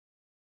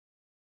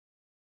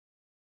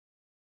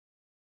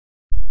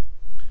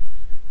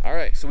All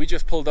right, so we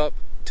just pulled up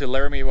to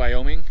Laramie,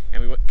 Wyoming,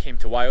 and we came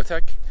to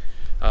WyoTech.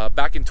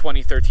 Back in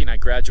 2013, I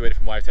graduated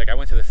from WyoTech. I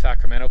went to the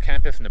Sacramento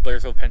campus and the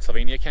Blairsville,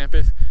 Pennsylvania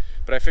campus,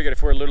 but I figured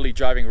if we're literally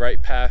driving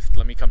right past,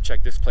 let me come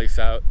check this place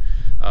out,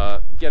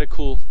 get a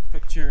cool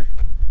picture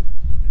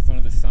in front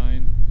of the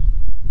sign.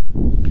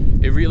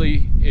 It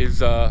really is,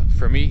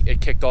 for me, it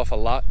kicked off a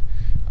lot.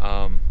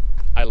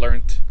 I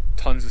learned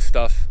tons of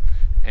stuff,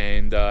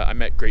 and I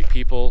met great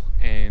people,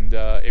 and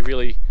it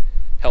really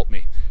helped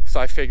me.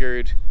 So I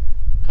figured,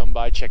 come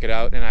by, check it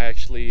out, and I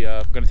actually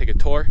I'm gonna take a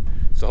tour,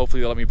 so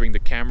hopefully they'll let me bring the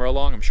camera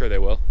along. I'm sure they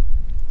will.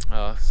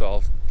 So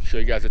I'll show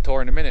you guys a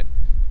tour in a minute.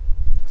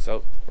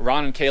 So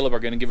Ron and Caleb are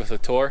gonna give us a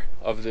tour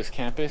of this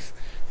campus,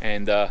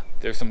 and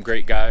there's some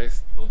great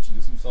guys. They'll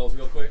introduce themselves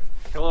real quick.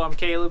 Hello, I'm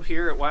Caleb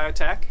here at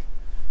WyoTech.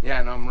 Yeah,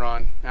 and I'm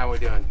Ron. How we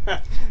doing?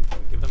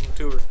 Give them a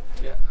tour.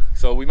 Yeah.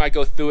 So we might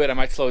go through it, I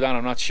might slow down,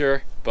 I'm not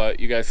sure, but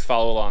you guys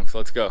follow along, so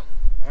let's go.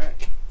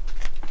 Alright.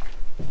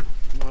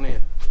 Come on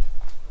in.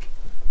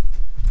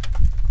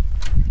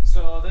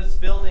 So this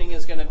building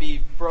is going to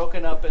be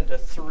broken up into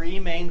 3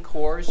 main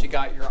cores. You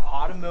got your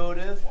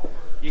automotive,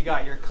 you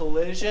got your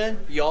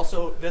collision, you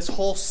also, this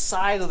whole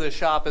side of the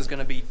shop is going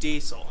to be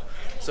diesel.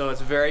 So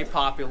it's very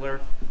popular,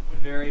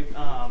 very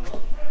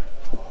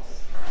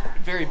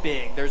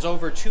big. There's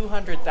over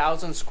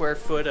 200,000 square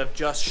foot of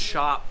just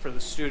shop for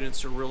the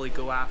students to really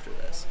go after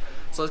this.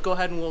 So let's go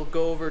ahead and we'll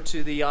go over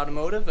to the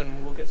automotive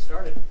and we'll get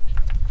started.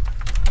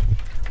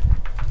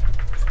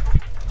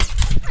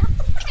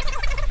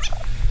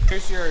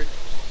 Here's your,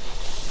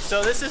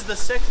 so this is the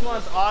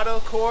 6-month auto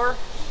core.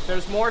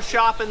 There's more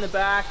shop in the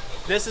back.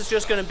 This is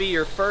just going to be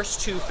your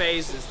first 2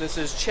 phases. This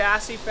is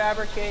chassis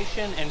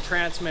fabrication and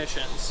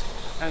transmissions.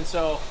 And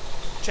so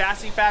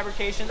chassis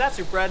fabrication, that's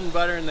your bread and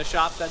butter in the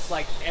shop. That's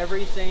like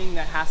everything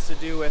that has to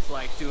do with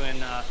like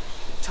doing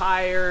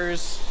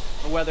tires,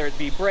 whether it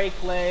be brake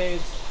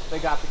blades. They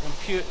got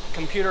the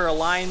computer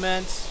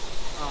alignments.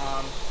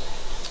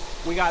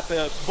 We got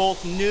the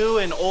both new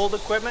and old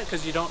equipment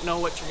because you don't know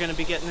what you're going to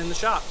be getting in the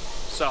shop.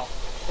 So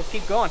let's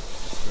keep going.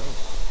 Let's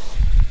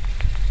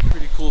go.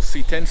 Pretty cool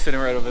C10 sitting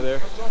right over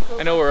there.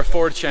 I know we're a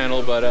Ford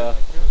channel, but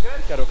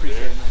gotta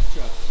appreciate a nice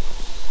truck.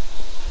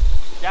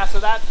 Yeah, so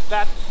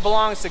that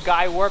belongs to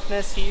Guy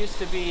Warpness. He used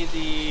to be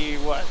the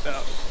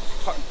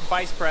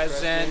vice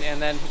president, and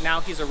then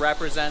now he's a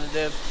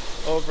representative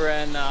over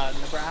in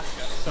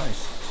Nebraska. So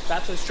nice.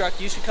 That's his truck.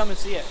 You should come and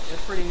see it.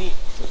 It's pretty neat.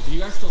 So do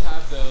you guys still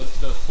have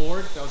the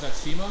Ford that was at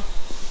SEMA?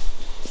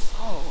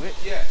 Oh,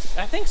 yes.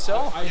 I think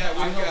so. I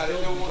got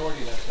it. The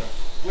majority of that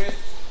stuff. With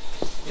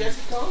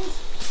Jesse Combs?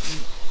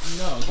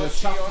 No, the Was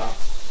she shop on top.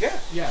 it? Yeah.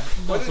 Yeah.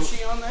 No, Wasn't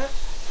she on that?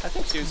 I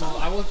think she was well,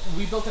 on.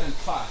 we built it in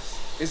class.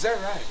 Is that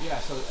right? Yeah,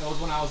 so it was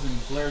when I was in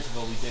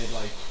Blairsville. We did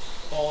like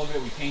all of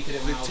it. We painted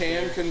it. The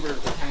tan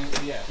convertible. The tan,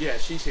 yeah. Yeah,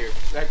 she's here.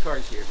 That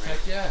car's here, man.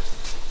 Heck yeah.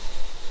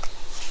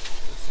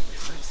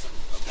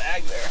 A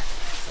bag there.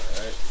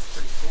 Alright.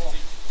 Pretty cool.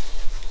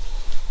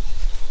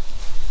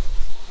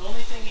 The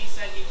only thing he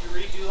said he could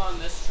redo on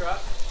this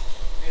truck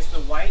is the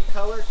white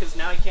color, because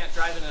now he can't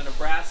drive it in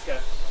Nebraska.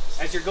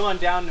 As you're going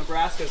down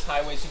Nebraska's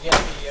highways, you get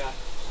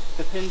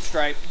the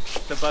pinstripe,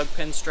 the bug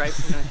pinstripe,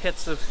 and it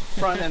hits the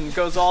front and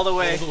goes all the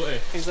way. All the way.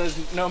 He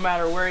says no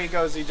matter where he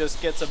goes, he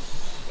just gets a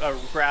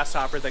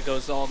grasshopper that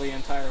goes all the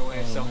entire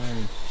way. Oh, so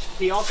man.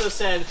 he also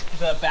said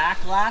the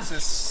back glass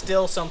is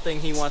still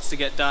something he wants to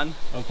get done.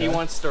 Okay. He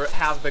wants to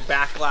have the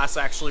back glass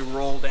actually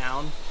roll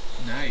down.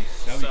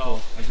 Nice. That'd be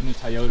cool. Like the new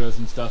Toyotas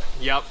and stuff.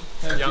 Yep.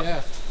 Heck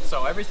yeah.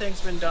 So everything's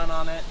been done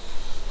on it.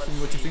 So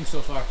what you think so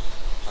far?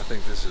 I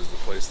think this is the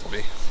place to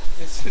be.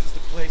 This is the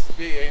place to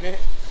be, ain't it?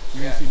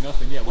 You didn't see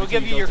nothing yet. We'll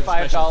give you your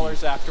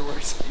 $5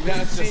 afterwards.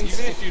 Even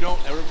if you don't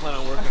ever plan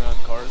on working on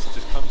cars,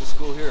 just come to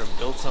school here and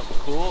build something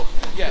cool.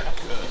 Yeah.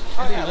 Good.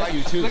 Oh, yeah, like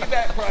you too. Look at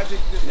that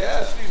project.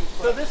 Yeah.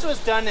 So this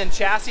was done in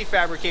chassis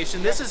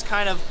fabrication. This is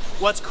kind of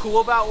what's cool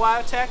about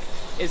WyoTech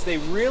is they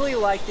really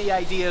like the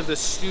idea of the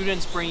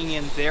students bringing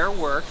in their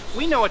work.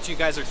 We know what you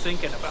guys are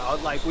thinking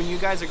about. Like when you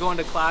guys are going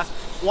to class,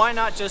 why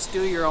not just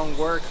do your own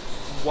work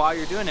while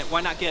you're doing it?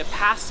 Why not get it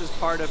passed as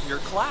part of your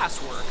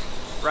class work,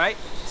 right?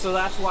 So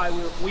that's why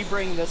we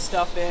bring this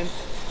stuff in.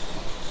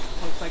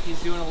 Looks like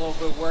he's doing a little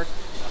bit of work.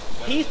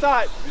 He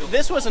thought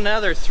this was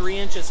another 3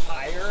 inches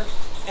higher,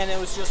 and it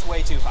was just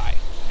way too high.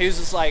 He was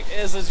just like,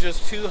 this is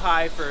just too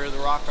high for the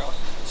rock crawler.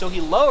 So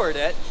he lowered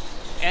it,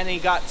 and he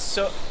got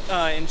so,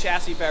 in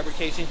chassis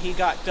fabrication, he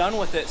got done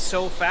with it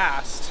so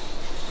fast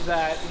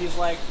that he's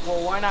like,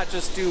 well, why not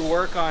just do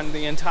work on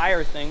the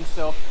entire thing?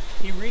 So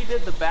he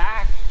redid the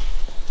back,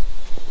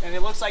 and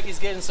it looks like he's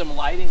getting some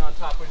lighting on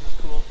top, which is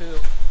cool too.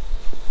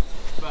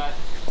 But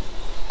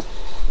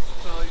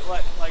so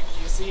like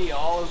you see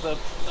all of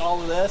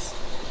this,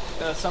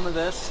 some of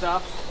this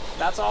stuff,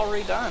 that's all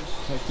redone.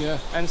 Heck yeah.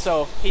 And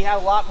so he had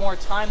a lot more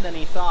time than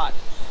he thought,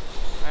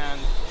 and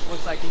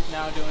looks like he's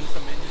now doing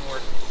some engine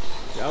work.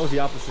 That was the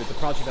opposite. The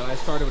project that I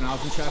started when I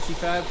was in chassis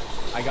fab,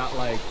 I got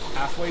like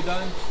halfway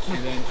done,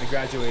 and then I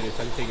graduated,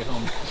 so I had to take it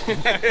home.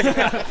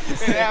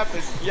 It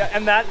happens. Yeah,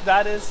 and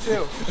that is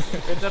too.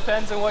 It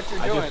depends on what you're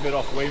I doing. just bit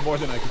off way more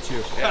than I could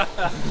chew. Yeah,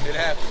 it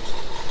happens.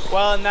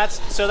 Well, and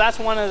that's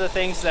one of the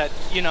things that,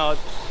 you know,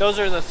 those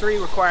are the 3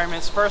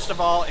 requirements. First of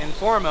all and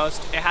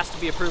foremost, it has to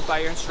be approved by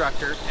your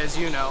instructor, as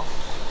you know.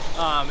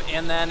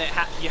 And then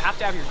you have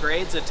to have your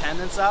grades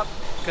attendance up,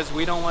 because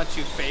we don't want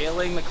you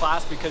failing the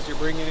class because you're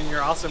bringing in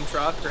your awesome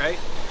truck, right?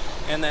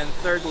 And then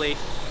thirdly, it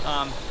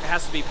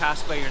has to be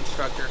passed by your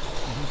instructor.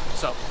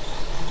 So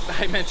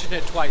I mentioned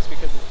it twice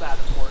because it's that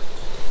important.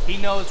 He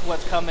knows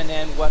what's coming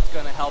in, what's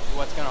going to help you,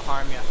 what's going to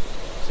harm you.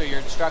 So your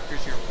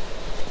instructor's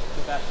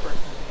the best person.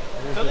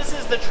 So this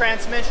is the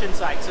transmission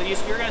side. So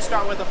you're going to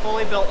start with a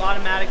fully built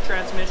automatic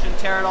transmission,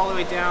 tear it all the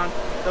way down.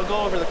 They'll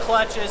go over the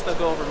clutches, they'll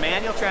go over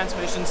manual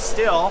transmissions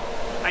still.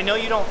 I know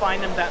you don't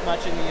find them that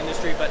much in the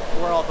industry, but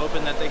we're all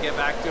hoping that they get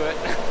back to it.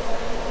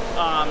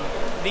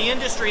 The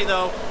industry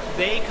though,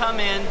 they come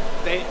in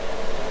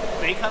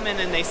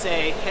and they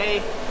say,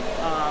 hey,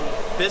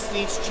 this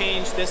needs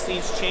change, this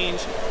needs change.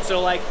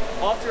 So like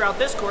all throughout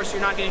this course,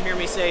 you're not going to hear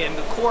me say in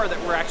the core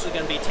that we're actually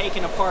going to be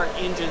taking apart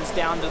engines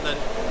down to the,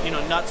 you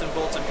know, nuts and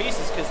bolts and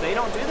pieces, because they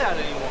don't do that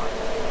anymore.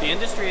 The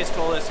industry has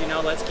told us, you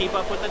know, let's keep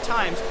up with the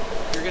times.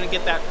 You're going to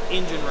get that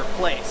engine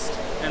replaced.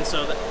 And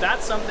so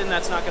that's something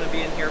that's not going to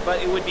be in here,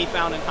 but it would be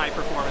found in high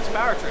performance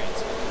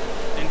powertrains.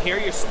 And here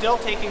you're still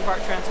taking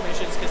apart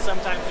transmissions, because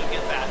sometimes you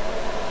get that.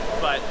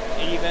 But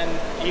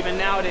even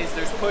nowadays,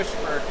 there's push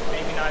for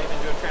maybe not even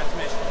doing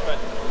transmissions. But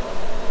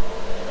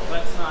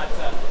let's not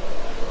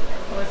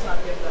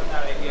give them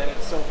that idea.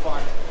 It's so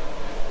fun.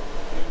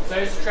 So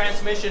there's a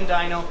transmission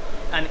dyno,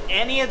 and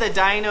any of the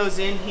dynos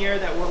in here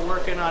that we're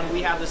working on,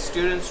 we have the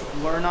students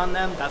learn on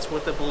them. That's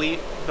what the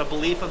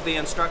belief of the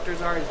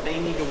instructors are, is they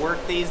need to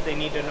work these. They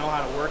need to know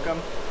how to work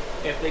them.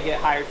 If they get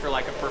hired for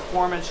like a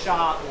performance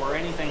shop or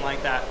anything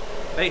like that,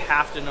 they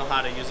have to know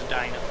how to use a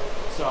dyno.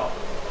 So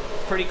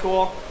pretty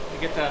cool. You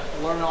get to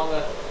learn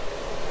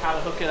how to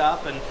hook it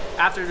up, and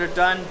after they're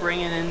done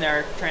bringing in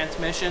their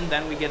transmission,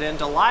 then we get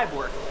into live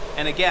work.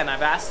 And again,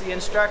 I've asked the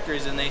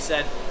instructors, and they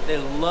said they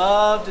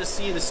love to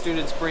see the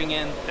students bring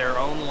in their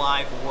own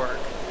live work,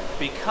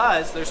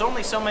 because there's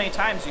only so many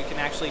times you can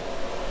actually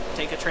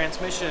take a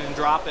transmission and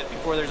drop it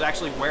before there's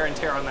actually wear and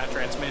tear on that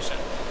transmission.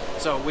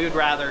 So we would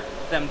rather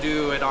them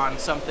do it on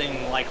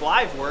something like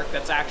live work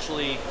that's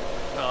actually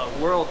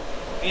world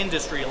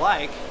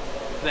industry-like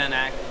than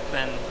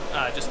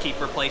just keep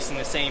replacing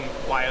the same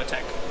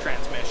WyoTech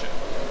transmission.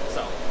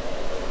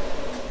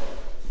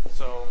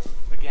 So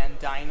again,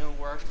 dyno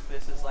work.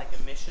 This is like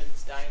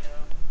emissions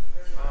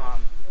dyno.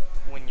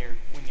 When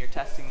you're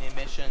testing the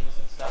emissions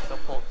and stuff,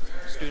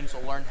 students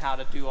will learn how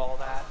to do all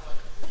that.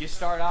 You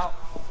start out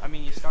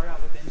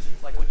with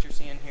engines like what you're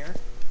seeing here.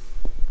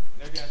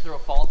 They're gonna throw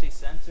faulty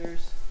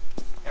sensors.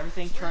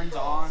 Everything turns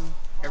on,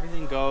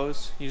 everything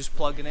goes. You just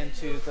plug it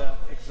into the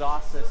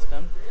exhaust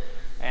system,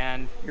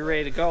 and you're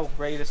ready to go,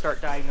 ready to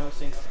start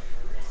diagnosing.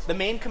 The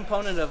main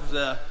component of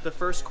the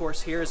first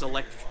course here is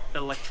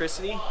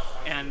electricity,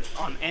 and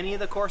on any of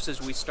the courses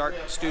we start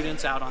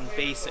students out on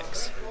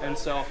basics. And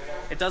so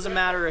it doesn't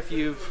matter if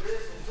you've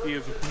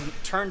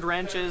turned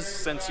wrenches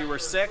since you were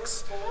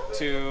 6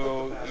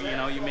 to, you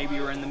know, you maybe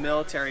were in the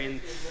military and,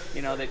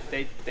 you know,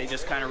 they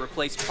just kind of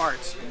replace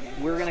parts.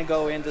 We're going to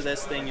go into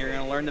this thing. You're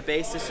going to learn the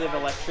basics of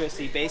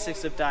electricity,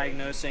 basics of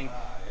diagnosing,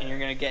 and you're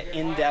going to get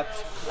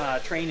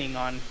in-depth training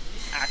on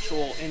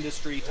actual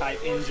industry type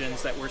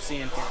engines that we're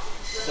seeing here.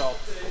 So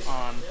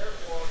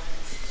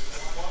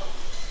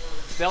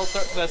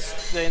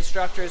the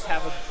instructors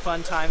have a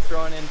fun time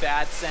throwing in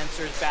bad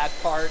sensors, bad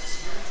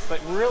parts, but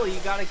really you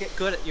got to get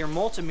good at your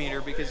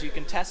multimeter, because you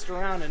can test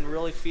around and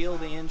really feel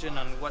the engine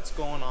on what's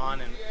going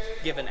on and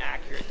give an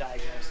accurate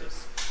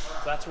diagnosis.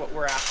 So that's what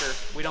we're after.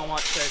 We don't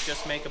want to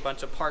just make a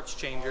bunch of parts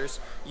changers.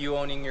 You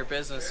owning your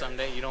business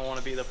someday, you don't want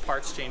to be the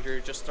parts changer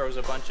who just throws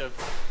a bunch of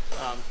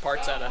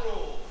parts at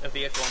a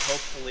vehicle and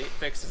hopefully it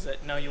fixes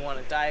it. No, you want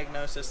a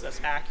diagnosis that's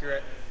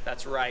accurate,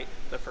 that's right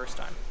the first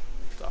time.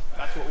 So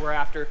that's what we're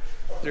after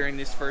during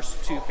these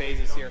first 2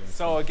 phases here.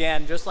 So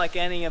again, just like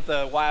any of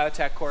the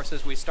WyoTech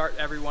courses, we start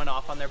everyone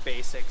off on their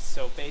basics.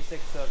 So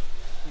basics of,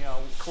 you know,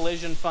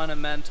 collision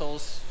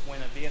fundamentals.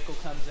 When a vehicle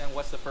comes in,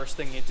 what's the first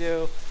thing you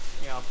do?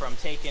 You know, from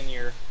taking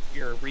your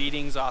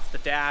readings off the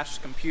dash,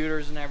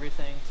 computers and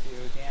everything,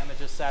 to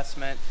damage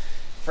assessment,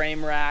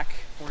 frame rack.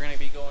 We're going to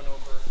be going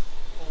over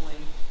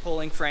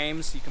pulling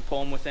frames. You can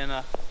pull them within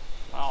the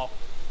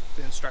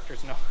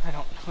instructors know, I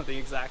don't know the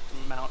exact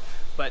amount,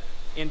 but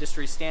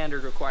industry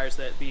standard requires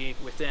that it be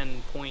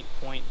within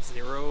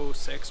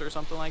 0.06 or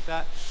something like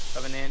that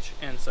of an inch,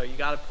 and so you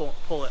got to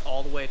pull it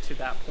all the way to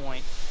that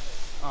point,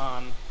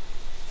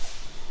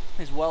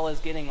 as well as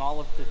getting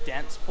all of the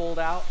dents pulled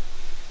out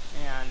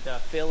and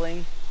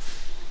filling,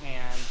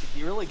 and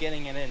you're really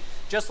getting it in.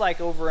 Just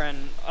like over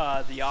in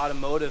the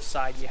automotive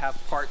side, you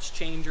have parts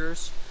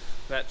changers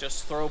that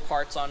just throw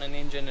parts on an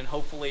engine and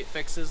hopefully it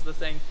fixes the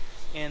thing.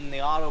 In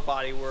the auto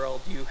body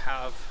world, you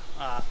have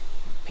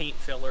paint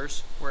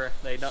fillers where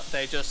they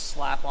just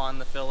slap on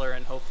the filler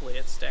and hopefully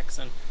it sticks.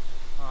 And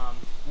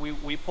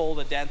we pull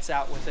the dents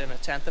out within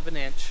 1/10 of an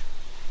inch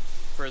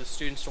for the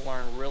students to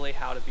learn really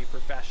how to be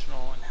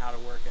professional and how to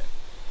work it.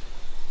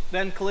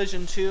 Then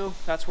collision 2,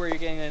 that's where you're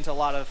getting into a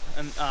lot of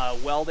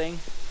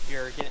welding.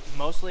 You're getting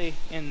mostly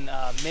in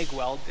MIG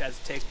weld, as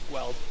TIG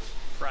weld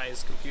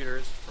fries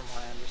computers, from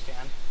what I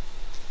understand.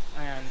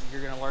 And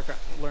you're going to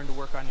learn to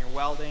work on your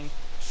welding.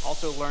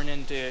 Also learn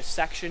into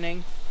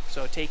sectioning,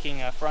 so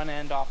taking a front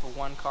end off of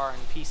one car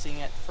and piecing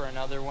it for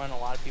another one. A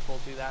lot of people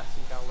do that,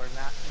 so you got to learn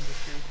that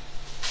industry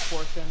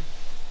portion.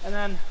 And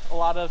then a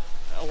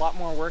lot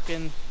more work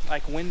in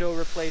like window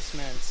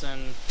replacements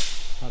and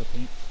How to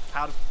paint.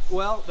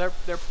 Well, they're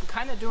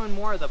kind of doing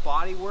more of the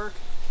body work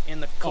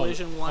in the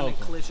collision 1 and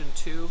collision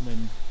 2.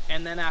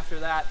 And then after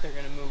that, they're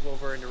going to move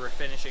over into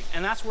refinishing.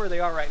 And that's where they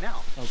are right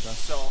now. Okay.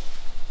 So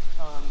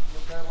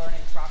they're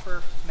learning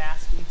proper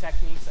masking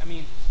techniques. I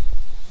mean,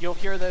 you'll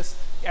hear this,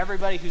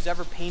 everybody who's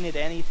ever painted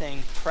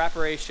anything,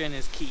 preparation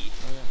is key.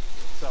 Oh yeah.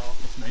 So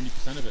it's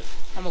 90% of it.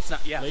 Almost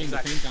not, yeah, Laying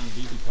exactly. the paint down is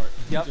the easy part.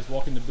 Yep. Just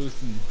walk in the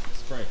booth and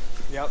spray.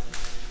 Yep.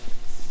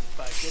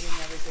 But getting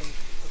everything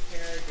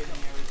prepared,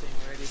 getting everything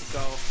ready to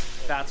go,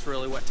 that's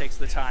really what takes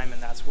the time,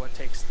 and that's what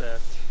takes the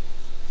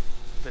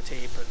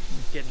tape and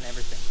getting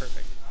everything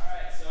perfect. All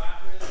right, so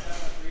after they're done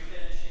with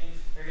refinishing,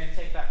 they're going to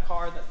take that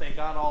car that they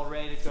got all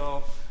ready to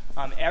go.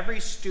 Every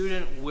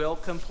student will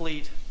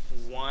complete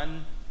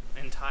one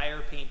entire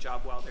paint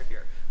job while they're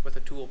here with a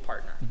tool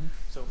partner.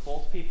 So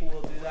both people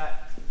will do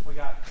that. We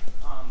got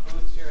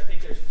booths here. I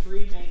think there's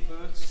 3 main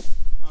booths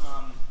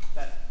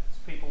that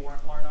people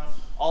learn on.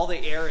 All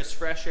the air is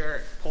fresh air.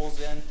 It pulls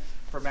in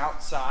from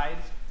outside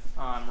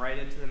right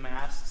into the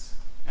masks,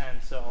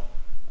 and so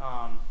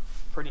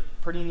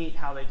pretty neat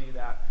how they do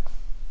that.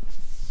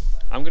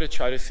 I'm gonna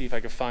try to see if I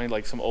can find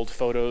like some old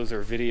photos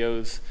or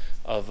videos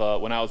of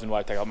when I was in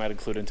WyoTech. I might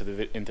include into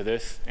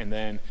this, and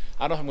then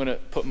I don't know if I'm gonna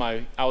put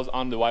I was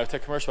on the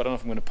WyoTech commercial. But I don't know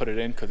if I'm gonna put it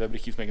in because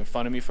everybody keeps making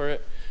fun of me for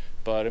it.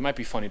 But it might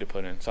be funny to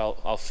put in, so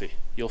I'll see.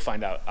 You'll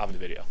find out after the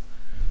video.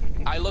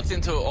 I looked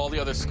into all the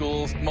other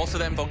schools. Most of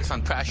them focus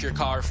on crash your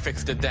car,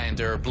 fix the dent,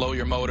 or blow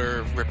your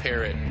motor,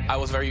 repair it. I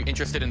was very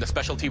interested in the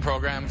specialty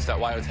programs that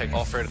WyoTech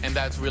offered, and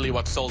that's really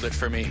what sold it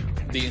for me.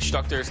 The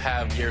instructors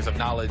have years of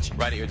knowledge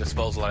right at your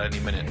disposal at any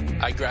minute.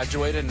 I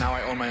graduated, and now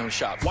I own my own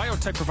shop.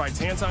 WyoTech provides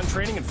hands-on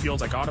training in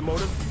fields like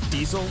automotive,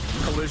 diesel,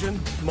 collision,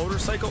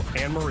 motorcycle,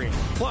 and marine,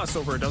 plus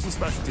over a dozen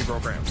specialty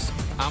programs.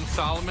 I'm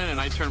Solomon, and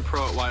I turned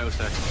pro at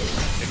WyoTech.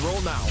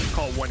 Enroll now.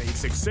 Call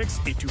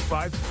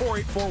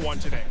 1-866-825-4841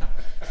 today.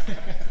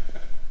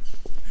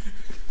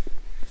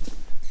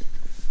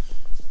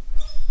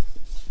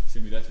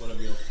 Simi, that's what a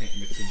real paint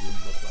mixing room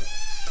looks like.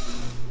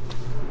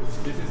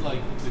 This is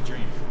like the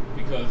dream,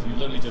 because you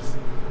literally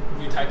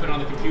you type it on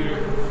the computer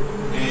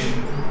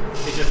and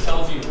it just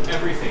tells you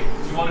everything.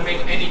 If you want to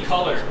make any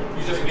color,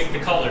 you just make the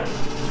color.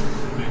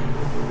 You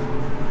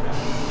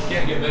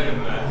can't get better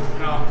than that.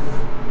 No.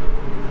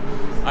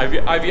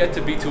 I've yet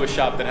to be to a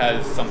shop that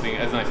has something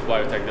as nice as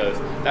WyoTech does.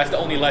 That's the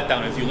only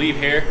letdown, is you leave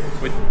here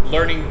with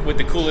learning with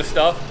the coolest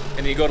stuff, and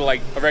then you go to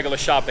like a regular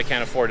shop that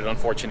can't afford it,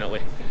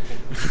 unfortunately.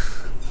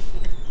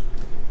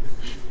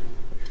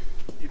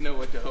 You know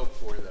what to hope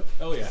for, though.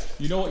 Oh yeah,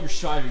 you know what you're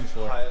striving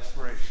for. High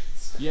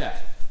aspirations. Yeah.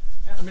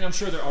 I mean, I'm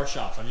sure there are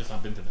shops. I've just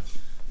not been to them.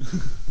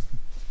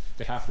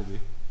 They have to be.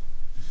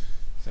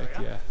 So Heck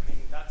yeah. I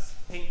mean, that's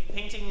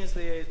painting is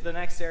the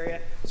next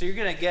area. So you're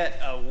gonna get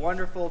a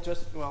wonderful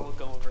we'll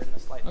go over it in a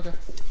slide. Okay.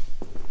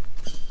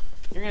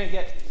 You're gonna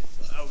get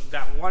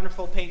that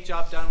wonderful paint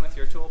job done with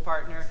your tool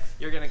partner.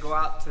 You're gonna go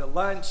out to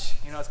lunch.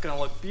 You know, it's gonna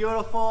look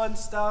beautiful and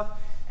stuff.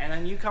 And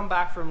then you come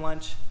back from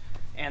lunch,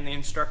 and the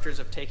instructors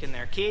have taken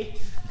their key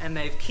and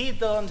they've keyed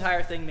the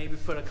entire thing, maybe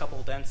put a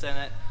couple dents in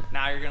it.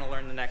 Now you're gonna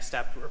learn the next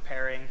step,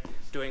 repairing,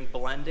 doing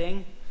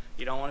blending.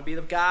 You don't wanna be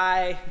the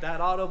guy,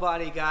 that auto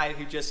body guy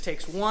who just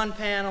takes one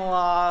panel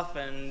off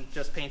and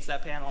just paints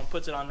that panel and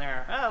puts it on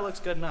there. Ah, it looks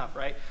good enough,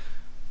 right?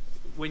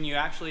 When you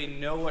actually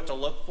know what to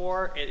look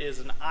for, it is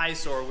an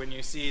eyesore when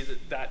you see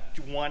that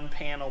one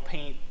panel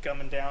paint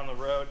coming down the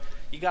road.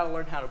 You got to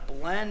learn how to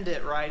blend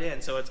it right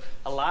in. So it's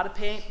a lot of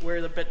paint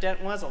where the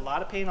dent was, a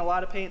lot of paint,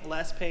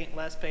 less paint,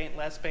 less paint,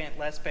 less paint,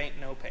 less paint,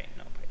 no paint,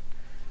 no paint,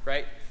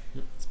 right?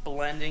 Yep. It's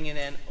blending it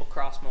in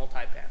across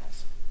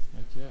multi-panels.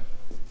 Heck yeah.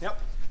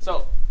 Yep.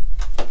 So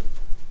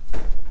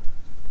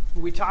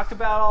we talked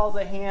about all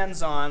the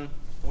hands-on.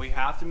 We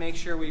have to make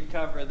sure we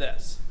cover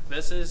this.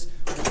 This is,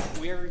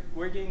 we're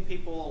giving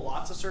people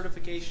lots of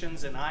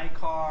certifications in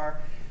iCar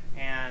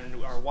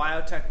and our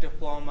WyoTech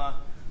diploma.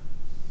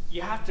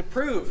 You have to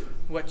prove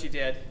what you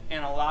did,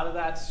 and a lot of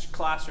that's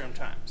classroom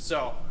time.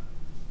 So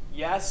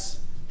yes,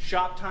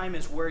 shop time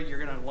is where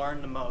you're gonna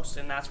learn the most,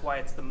 and that's why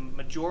it's the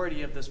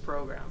majority of this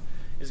program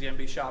is gonna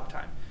be shop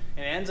time.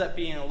 And it ends up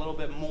being a little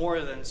bit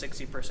more than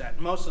 60%.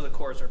 Most of the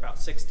cores are about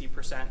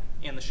 60%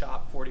 in the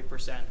shop,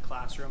 40%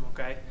 classroom,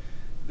 okay?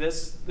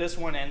 This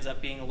one ends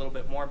up being a little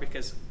bit more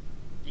because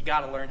you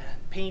gotta learn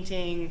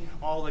painting,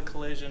 all the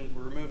collision,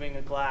 removing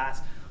a glass,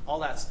 all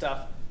that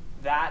stuff.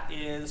 That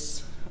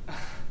is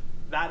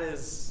that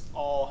is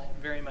all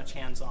very much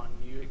hands-on.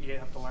 You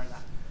have to learn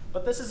that.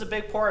 But this is a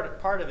big part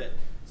of it.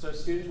 So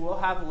students will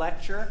have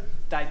lecture,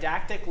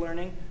 didactic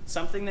learning,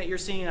 something that you're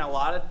seeing in a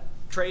lot of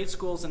trade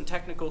schools and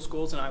technical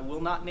schools, and I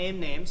will not name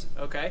names,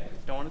 okay?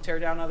 Don't want to tear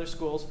down other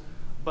schools,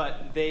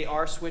 but they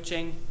are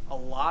switching, a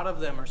lot of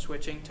them are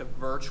switching to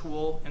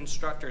virtual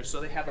instructors.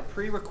 So they have a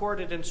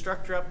pre-recorded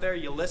instructor up there.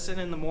 You listen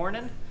in the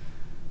morning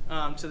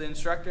to the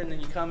instructor, and then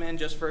you come in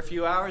just for a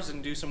few hours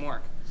and do some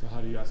work. So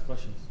how do you ask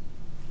questions?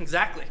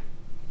 Exactly.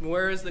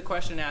 Where is the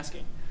question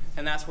asking?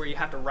 And that's where you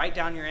have to write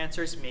down your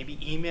answers, maybe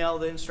email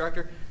the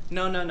instructor.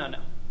 No.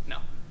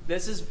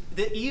 This is,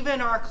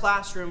 even our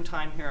classroom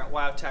time here at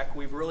WyoTech,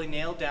 we've really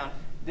nailed down,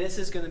 this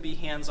is going to be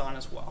hands-on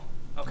as well,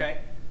 okay?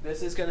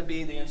 This is going to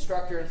be the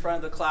instructor in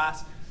front of the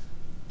class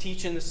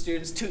teaching the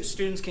students.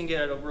 Students can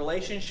get a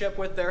relationship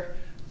with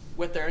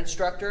their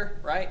instructor,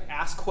 right?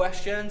 Ask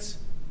questions.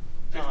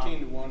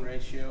 15-to-1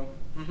 ratio.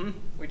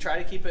 We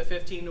try to keep it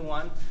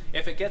 15-to-1.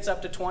 If it gets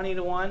up to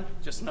 20-to-1,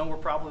 just know we're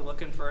probably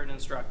looking for an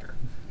instructor,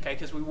 okay?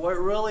 Because we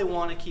really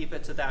want to keep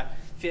it to that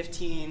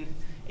 15,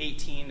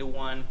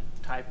 18-to-1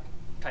 type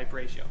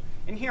ratio.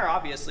 And here,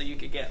 obviously, you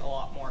could get a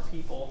lot more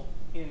people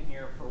in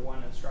here for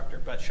one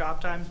instructor, but shop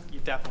time, you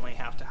definitely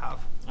have to have.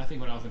 I think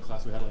when I was in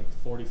class, we had like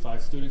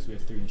 45 students. We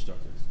had 3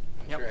 instructors.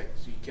 That's right.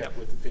 So you kept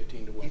with the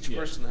 15-to-1. Each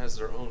person has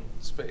their own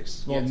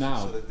space. Well,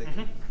 now. So that they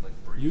can,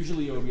 like, breathe.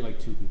 Usually it would be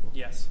like 2 people.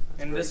 Yes.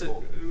 That's And very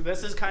cool.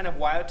 this is kind of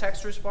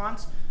WyoTech's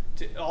response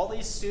to all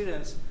these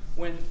students.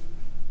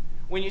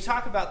 When you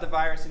talk about the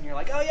virus and you're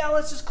like, oh yeah,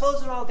 let's just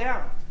close it all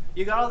down.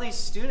 You got all these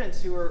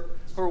students who are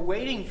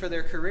waiting for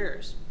their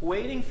careers,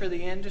 waiting for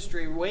the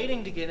industry,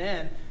 waiting to get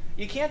in.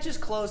 You can't just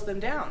close them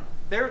down.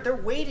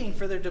 They're waiting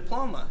for their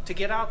diploma to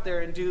get out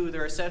there and do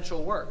their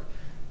essential work.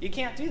 You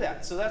can't do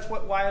that. So that's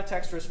what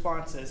WyoTech's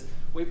response is.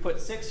 We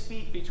put 6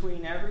 feet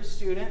between every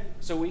student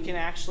so we can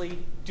actually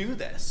do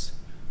this.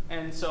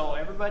 And so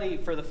everybody,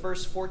 for the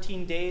first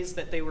 14 days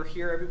that they were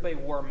here, everybody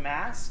wore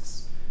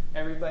masks.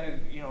 Everybody,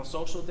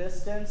 social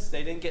distance.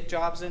 They didn't get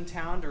jobs in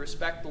town to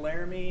respect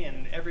Laramie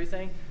and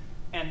everything.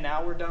 And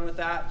now we're done with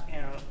that,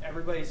 and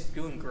everybody's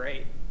doing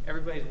great.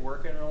 Everybody's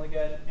working really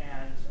good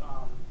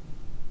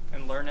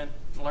and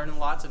learning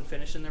lots and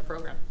finishing their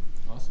program.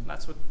 Awesome.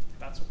 That's what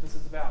this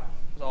is about.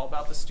 It's all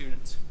about the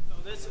students. So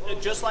this,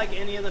 just like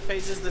any of the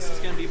phases, this is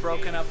going to be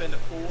broken up into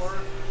 4,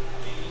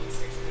 maybe 6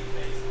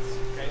 phases.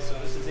 Okay, so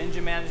this is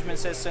engine management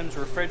systems,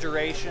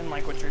 refrigeration,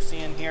 like what you're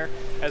seeing here,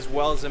 as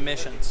well as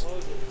emissions.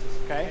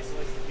 Okay,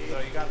 so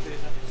you got the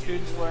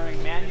students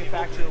learning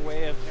manufacturer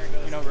way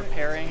of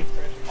repairing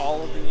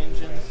all of the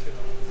engines.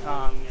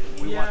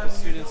 We want the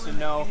students to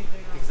know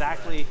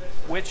exactly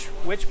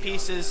which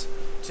pieces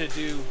to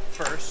do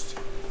first.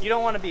 You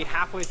don't want to be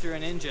halfway through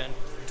an engine,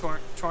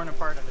 torn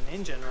apart of an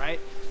engine, right?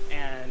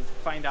 And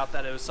find out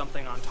that it was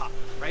something on top,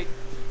 right?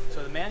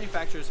 So the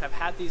manufacturers have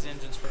had these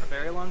engines for a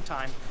very long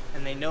time,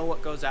 and they know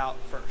what goes out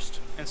first.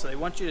 And so they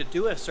want you to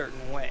do it a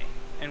certain way.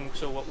 And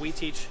so what we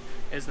teach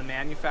is the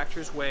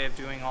manufacturer's way of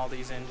doing all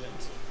these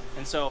engines.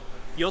 And so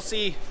you'll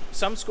see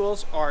some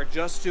schools are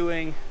just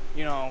doing,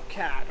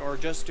 CAT, or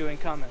just doing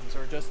Cummins,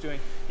 or just doing,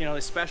 they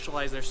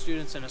specialize their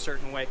students in a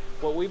certain way.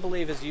 What we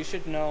believe is you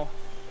should know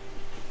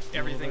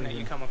everything that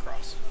you come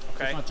across.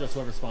 Okay? It's not just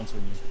whoever's sponsoring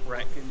you.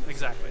 Right,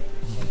 exactly.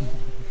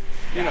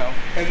 And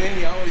then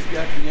you always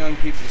got the young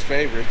people's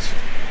favorites.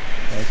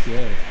 That's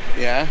good.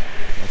 Yeah?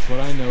 That's what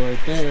I know right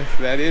there.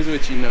 That is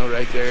what you know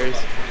right there.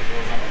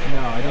 No,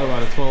 I know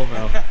about a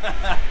 12-valve.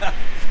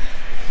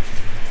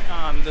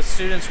 The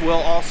students will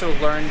also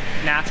learn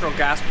natural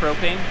gas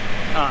propane,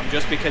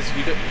 just because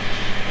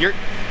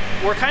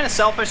we're kind of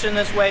selfish in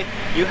this way.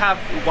 You have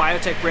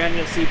WyoTech brand,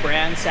 you'll see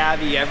brand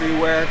savvy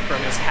everywhere,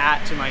 from this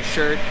hat to my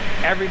shirt.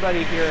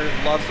 Everybody here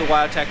loves the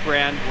WyoTech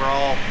brand. We're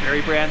all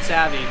very brand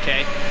savvy,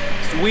 okay?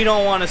 So we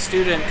don't want a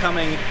student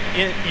coming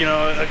in,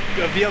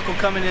 a vehicle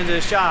coming into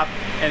the shop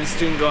and the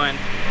student going,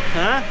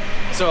 huh?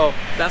 So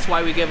that's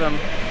why we give them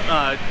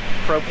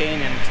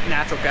propane and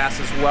natural gas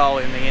as well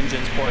in the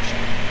engines portion.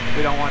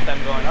 We don't want them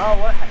going,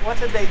 oh, what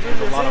did they do to this engine?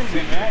 There's a lot of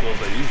fleet vehicles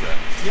that use that.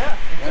 Yeah,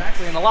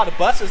 exactly. And a lot of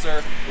buses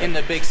are in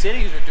the big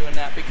cities are doing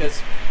that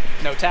because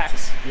no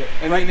tax. Yeah.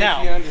 And right now,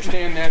 if you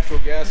understand natural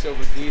gas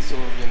over diesel,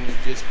 then you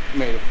just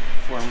made a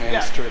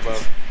 4-man's turbo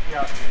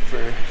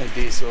for a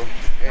diesel,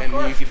 and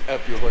you can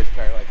up your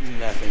horsepower like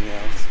nothing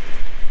else.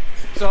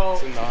 So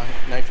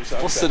nitrous oxide.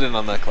 We'll sit in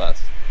on that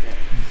class.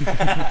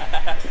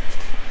 Yeah.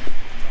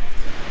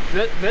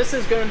 This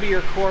is going to be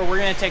your core. We're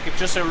going to take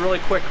just a really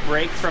quick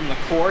break from the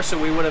core.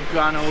 So we would have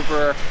gone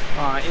over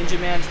engine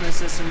management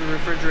system,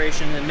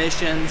 refrigeration,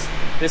 emissions.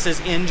 This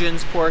is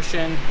engines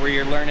portion where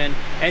you're learning,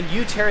 and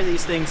you tear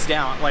these things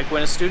down. Like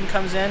when a student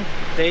comes in,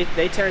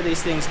 they tear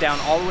these things down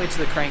all the way to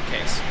the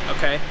crankcase.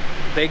 Okay,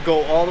 they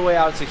go all the way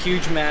out. It's a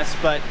huge mess,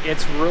 but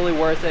it's really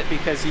worth it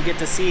because you get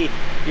to see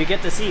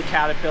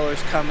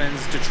Caterpillars,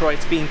 Cummins,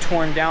 Detroits being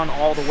torn down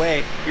all the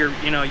way.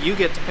 You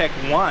get to pick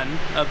one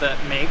of the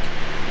make.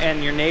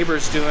 and your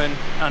neighbor's doing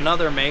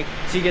another make,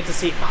 so you get to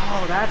see,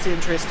 oh, that's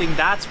interesting,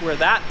 that's where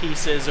that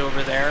piece is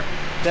over there,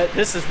 that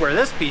this is where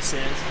this piece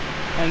is.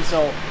 And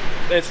so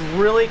it's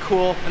really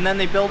cool. And then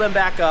they build them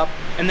back up,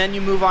 and then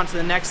you move on to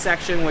the next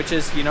section, which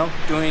is, you know,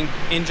 doing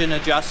engine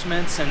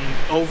adjustments and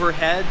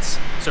overheads,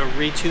 so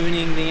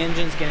retuning the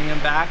engines, getting them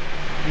back.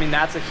 I mean,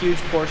 that's a huge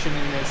portion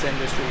in this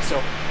industry.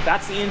 So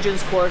that's the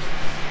engines course.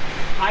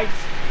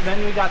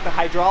 Then we got the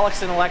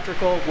hydraulics and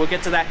electrical. We'll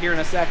get to that here in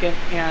a second,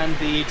 and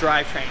the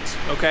drivetrains,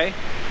 okay?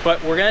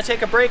 But we're gonna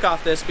take a break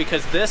off this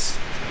because this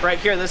right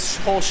here, this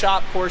whole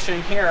shop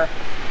portion here,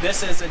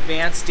 this is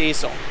advanced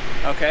diesel,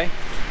 okay?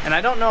 And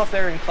I don't know if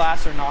they're in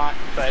class or not,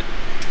 but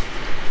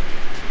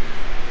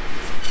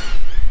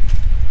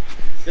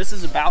this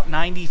is about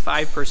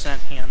 95%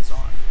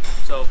 hands-on.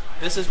 So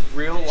this is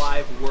real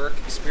live work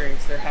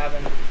experience. They're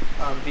having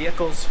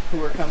vehicles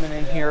who are coming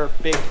in here,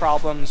 big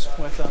problems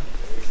with them.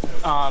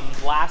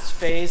 Last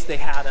phase, they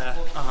had a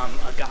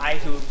guy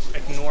who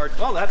ignored,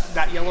 oh,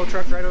 that yellow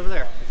truck right over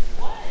there.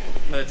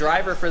 The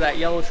driver for that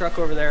yellow truck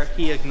over there,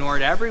 he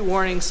ignored every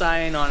warning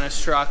sign on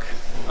his truck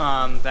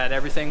that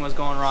everything was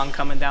going wrong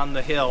coming down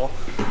the hill,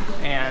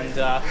 and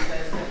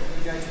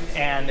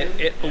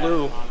it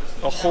blew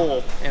a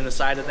hole in the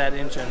side of that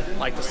engine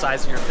like the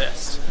size of your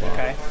fist.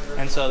 Okay,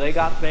 and so they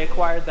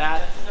acquired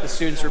that. The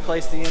students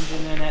replaced the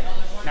engine in it.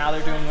 Now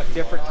they're doing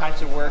different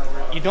types of work.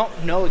 You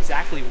don't know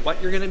exactly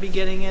what you're going to be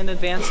getting in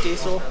advanced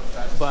diesel,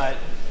 but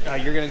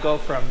you're going to go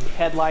from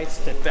headlights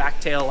to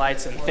back tail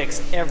lights and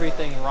fix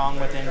everything wrong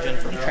with engine,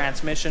 from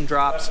transmission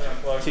drops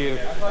to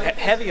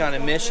heavy on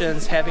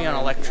emissions, heavy on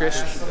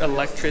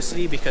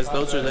electricity, because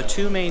those are the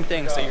two main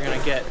things that you're going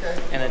to get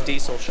in a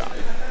diesel shop.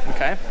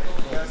 Okay?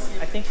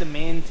 I think the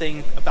main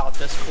thing about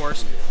this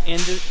course,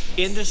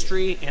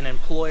 industry and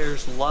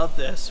employers love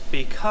this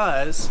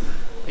because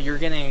you're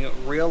getting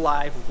real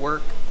live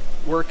work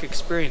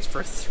experience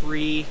for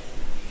 3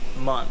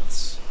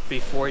 months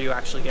before you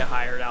actually get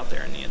hired out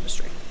there in the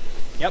industry.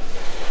 Yep.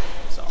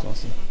 So. That's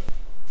awesome.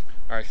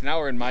 All right, so now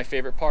we're in my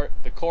favorite part,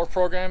 the core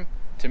program.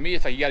 To me,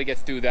 it's like you got to get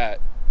through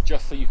that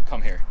just so you can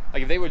come here.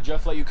 Like if they would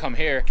just let you come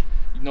here,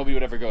 nobody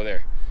would ever go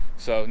there.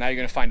 So now you're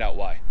gonna find out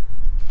why.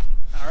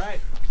 All right.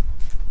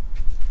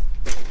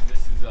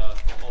 This is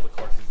all the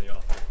courses they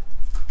offer.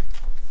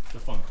 The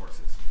fun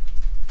courses.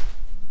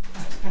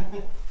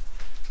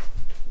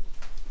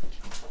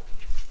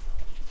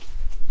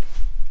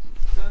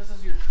 So this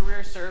is your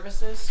career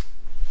services.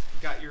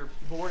 You got your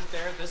board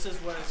there. This is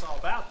what it's all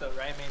about though,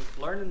 right? I mean,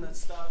 learning this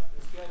stuff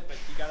is good, but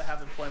you got to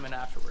have employment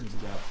afterwards.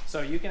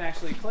 So you can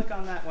actually click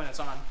on that when it's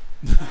on.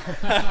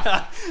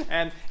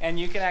 and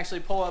you can actually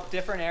pull up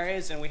different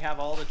areas, and we have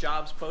all the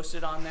jobs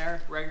posted on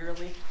there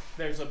regularly.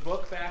 There's a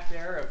book back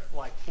there of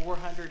like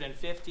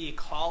 450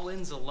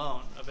 call-ins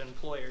alone of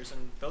employers,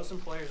 and those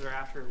employers are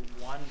after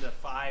 1 to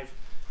 5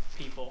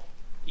 people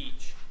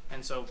each.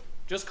 And so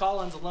just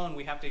call-ins alone,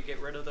 we have to get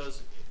rid of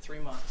those 3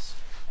 months.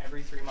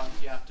 Every 3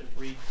 months you have to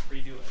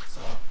redo it.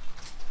 So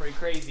pretty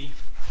crazy.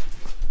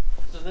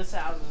 So this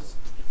houses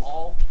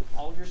all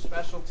your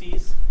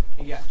specialties.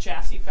 You got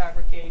chassis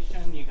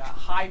fabrication, you got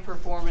high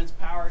performance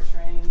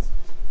powertrains,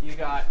 you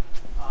got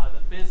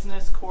the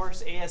business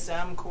course,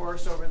 ASM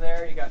course over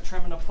there, you got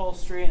trim and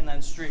upholstery, and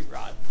then street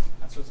rod.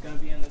 That's what's going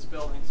to be in this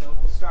building. So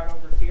we'll start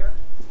over here.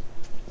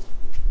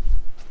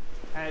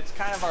 And it's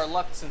kind of our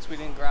luck since we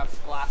didn't grab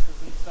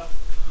glasses and stuff,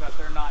 that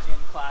they're not in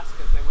class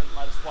because they wouldn't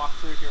let us walk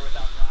through here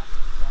without glasses.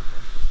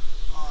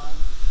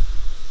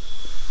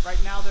 So,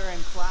 right now they're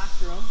in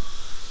classroom,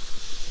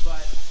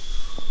 but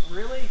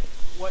really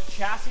what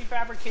chassis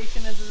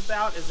fabrication is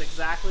about is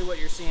exactly what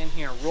you're seeing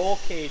here. Roll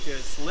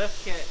cages,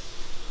 lift kit,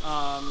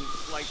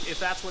 like if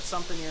that's what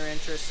something you're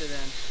interested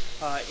in.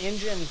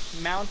 Engine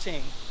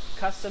mounting,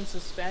 custom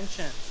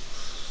suspension.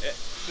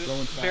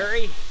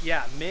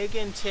 MIG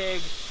and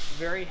TIG,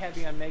 very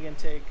heavy on MIG and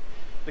TIG.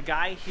 The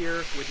guy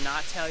here would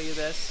not tell you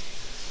this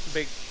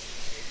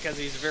because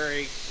he's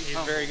very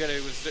good at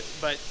it.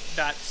 But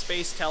that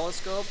space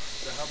telescope,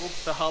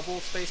 the Hubble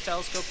Space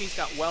Telescope, he's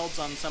got welds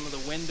on some of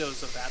the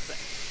windows of that thing.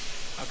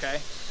 Okay,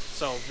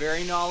 so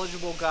very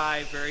knowledgeable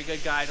guy, very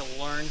good guy to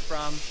learn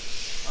from.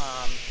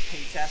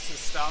 He tests his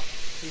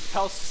stuff. He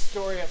tells the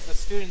story of the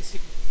students.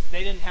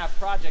 They didn't have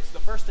projects. The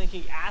first thing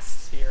he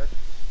asks here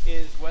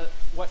is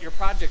what your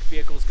project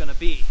vehicle is going to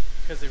be,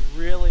 because they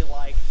really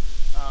like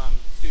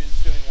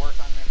students doing work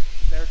on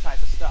their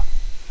type of stuff.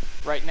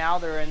 Right now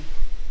they're in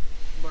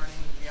learning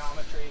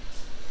geometry.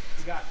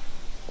 You got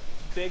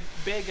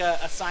big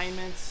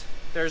assignments.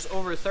 There's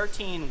over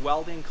 13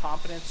 welding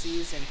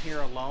competencies in here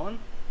alone,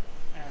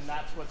 and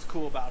that's what's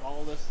cool about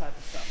all this type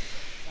of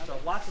stuff. So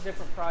lots of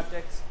different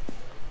projects.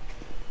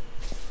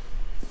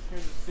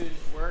 Here's the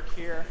student's work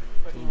here,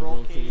 putting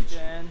roll cage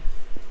in.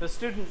 The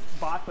student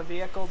bought the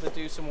vehicle to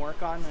do some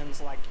work on, and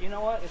is like, you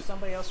know what, if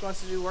somebody else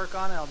wants to do work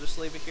on it, I'll just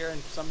leave it here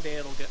and someday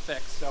it'll get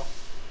fixed. So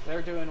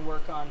they're doing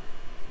work on,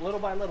 little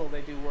by little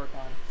they do work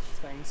on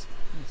things.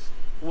 Nice.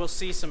 We'll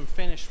see some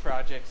finished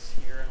projects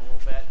here in a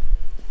little bit.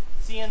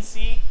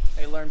 CNC,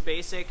 they learn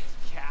basic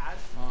CAD.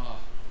 Oh,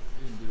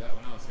 I didn't do that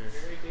when I was here.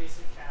 Very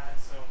basic CAD,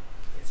 so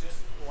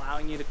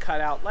allowing you to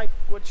cut out like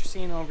what you're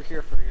seeing over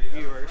here for your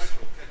viewers.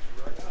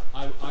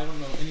 I don't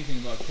know anything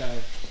about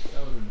CAD. That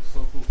would have been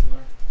so cool to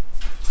learn.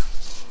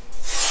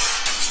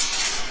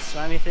 So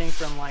anything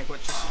from like what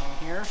you're seeing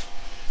here.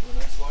 The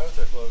nice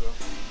WyoTech logo.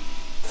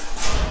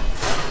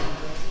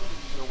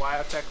 The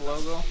WyoTech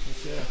logo.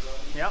 Yeah.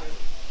 Yep.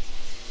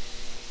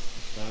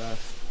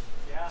 Badass.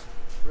 Yeah,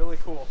 really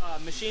cool.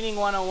 Machining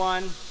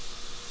 101,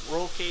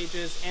 roll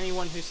cages.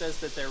 Anyone who says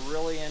that they're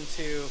really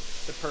into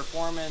the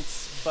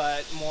performance,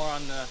 but more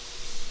on the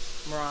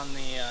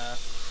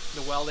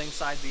welding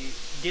side,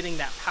 getting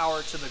that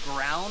power to the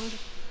ground,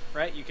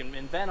 right? You can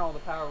invent all the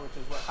power, which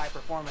is what high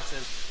performance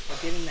is, but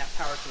getting that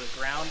power to the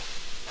ground,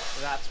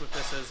 that's what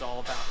this is all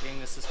about. Getting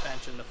the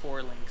suspension, the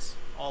four links,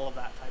 all of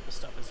that type of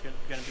stuff is going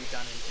to be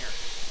done in here.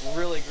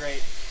 Really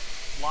great,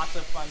 lots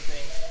of fun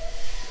things.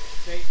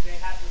 They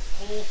had this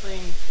whole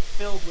thing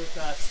filled with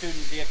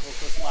student vehicles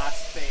this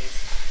last phase.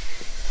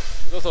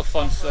 There's also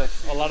fun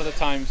stuff. A lot of the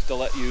times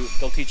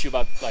they'll teach you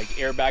about like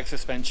airbag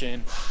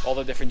suspension, all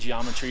the different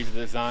geometries of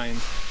the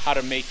designs, how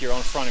to make your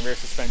own front and rear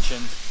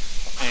suspensions.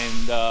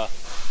 And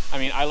I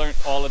mean, I learned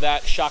all of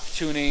that, shock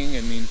tuning.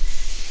 I mean,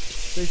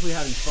 basically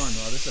having fun.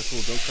 Wow, this is a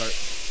cool go-kart.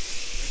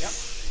 Yep.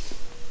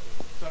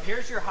 So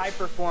here's your high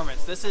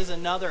performance. This is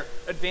another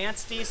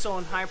advanced diesel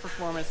and high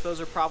performance.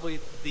 Those are probably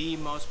the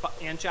most,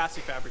 and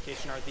chassis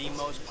fabrication are the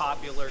most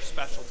popular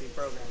specialty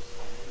programs.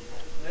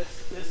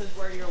 This is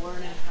where you're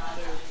learning how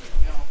to,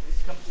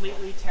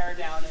 completely tear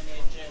down an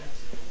engine.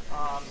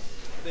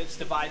 It's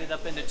divided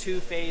up into two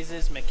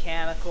phases,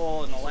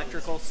 mechanical and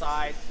electrical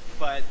side,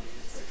 but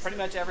pretty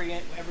much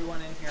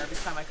everyone in here, every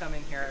time I come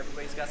in here,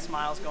 everybody's got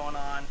smiles going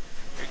on.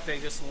 They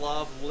just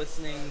love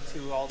listening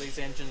to all these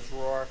engines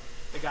roar.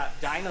 They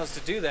got dynos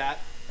to do that.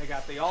 They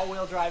got the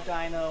all-wheel drive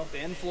dyno, the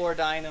in-floor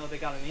dyno, they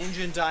got an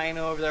engine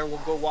dyno over there we'll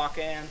go walk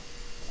in.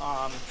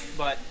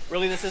 But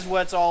really this is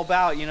what it's all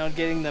about,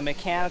 getting the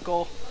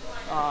mechanical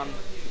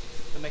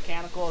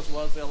as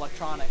well as the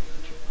electronic.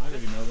 I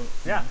didn't know that.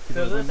 Yeah,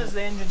 so this is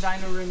the engine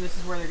dyno room. This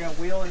is where they're going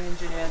to wheel an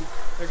engine in.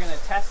 They're going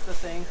to test the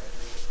thing,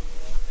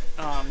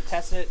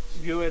 test it,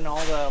 view it in all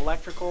the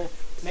electrical,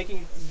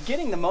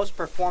 getting the most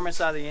performance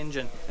out of the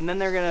engine. And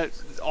then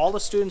all the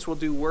students will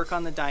do work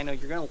on the dyno.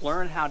 You're going to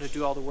learn how to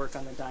do all the work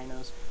on the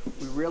dynos.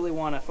 We really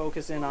want to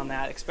focus in on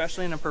that,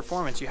 especially in a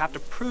performance. You have to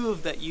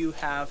prove that you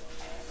have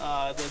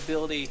the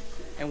ability,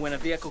 and when a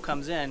vehicle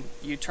comes in,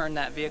 you turn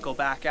that vehicle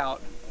back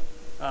out.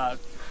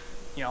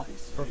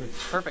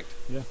 Perfect.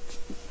 Yeah.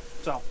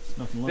 So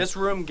this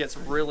room gets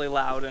really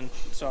loud, and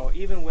so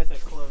even with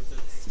it closed,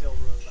 it's still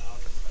really loud.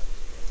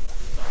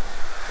 So,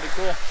 pretty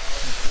cool.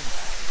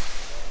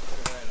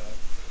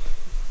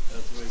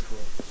 That's way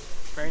cool.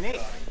 Very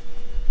neat.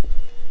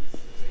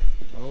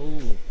 Oh.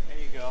 There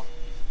you go.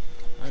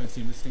 I haven't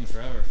seen this thing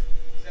forever.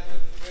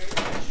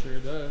 It sure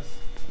does.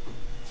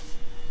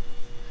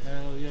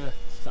 Hell yeah.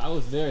 So I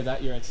was there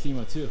that year at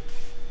SEMA too.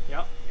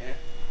 Yep. Yeah.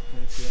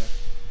 Heck yeah.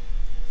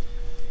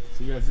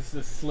 So you guys, this is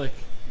a slick,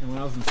 and when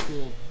I was in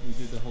school, we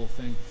did the whole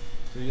thing.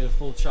 So you get a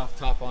full chop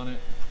top on it.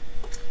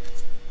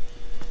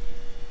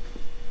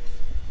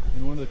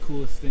 And one of the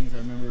coolest things I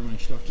remember my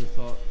instructor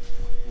thought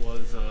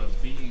was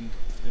V'ing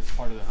this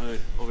part of the hood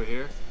over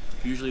here.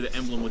 Usually the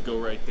emblem would go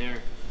right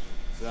there.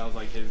 So that was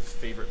like his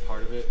favorite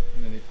part of it.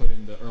 And then they put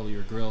in the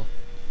earlier grill.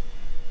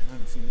 I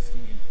haven't seen this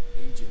thing in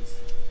ages.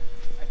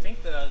 I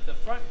think the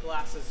front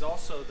glass is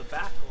also the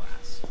back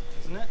glass,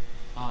 isn't it?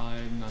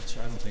 I'm not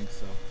sure. I don't think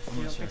so.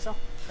 You don't think so?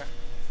 Okay.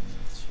 I'm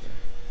not sure.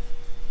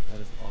 That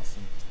is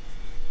awesome.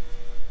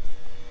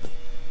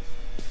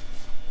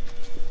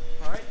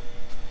 All right.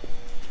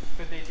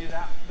 Could they do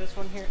this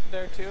one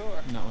there too,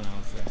 or? Not when I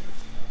was there.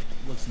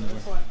 Looks newer.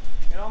 This one,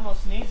 it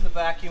almost needs the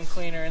vacuum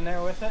cleaner in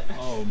there with it.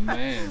 Oh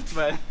man.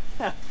 But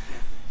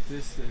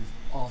this is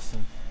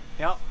awesome.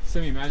 Yep.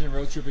 Simi, imagine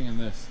road tripping in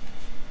this.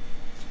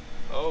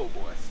 Oh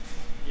boy.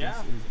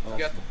 Yeah. This is awesome.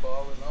 You got the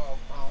ball and all.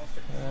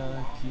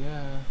 Heck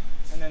yeah.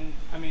 And then,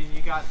 I mean,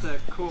 you got the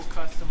cool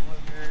custom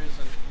louvers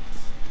and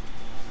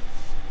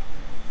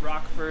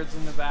Rockfords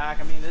in the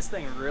back. I mean, this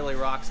thing really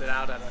rocks it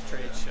out at a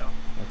trade show.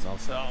 That's awesome.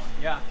 So,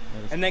 yeah.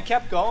 And they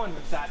kept going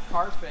with that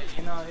carpet.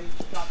 They got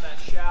that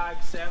shag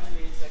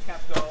 70s. They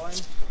kept going.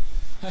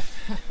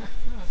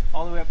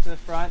 All the way up to the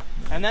front.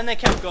 And then they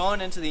kept going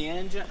into the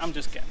engine. I'm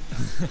just kidding.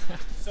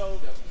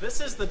 So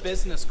this is the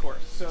business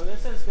course. So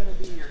this is going to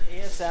be your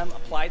ASM,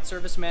 Applied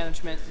Service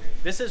Management.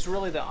 This is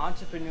really the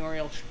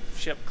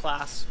entrepreneurship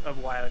class of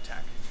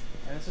WyoTech.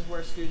 And this is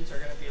where students are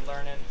going to be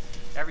learning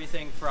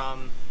everything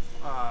from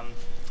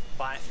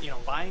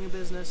buying a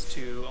business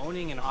to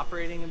owning and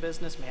operating a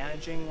business,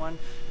 managing one,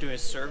 doing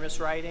service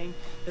writing.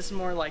 This is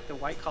more like the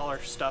white collar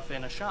stuff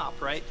in a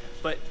shop, right?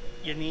 But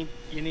you need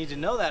to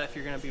know that if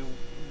you're going to be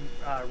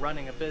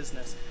running a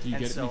business. Do you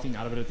get anything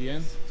out of it at the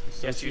end?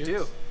 Yes, you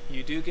do.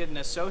 You do get an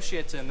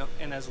associate's in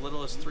as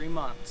little as 3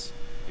 months.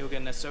 You'll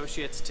get an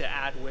associate's to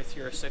add with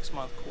your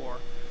 6-month core.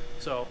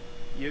 So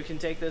you can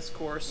take this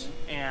course,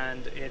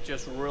 and it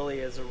just really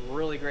is a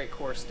really great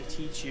course to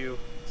teach you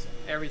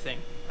everything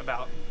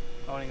about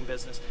owning a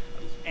business.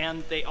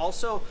 And they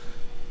also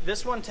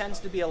This one tends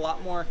to be a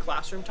lot more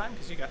classroom time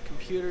because you got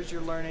computers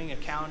you're learning,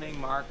 accounting,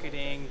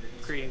 marketing,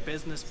 creating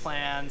business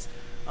plans,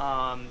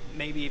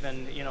 maybe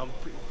even, you know,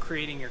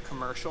 creating your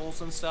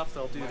commercials and stuff.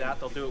 They'll do that.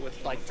 They'll do it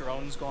with like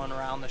drones going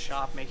around the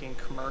shop making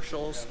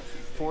commercials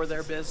for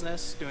their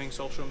business, doing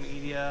social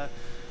media,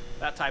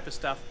 that type of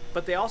stuff.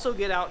 But they also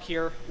get out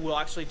here. We'll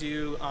actually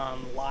do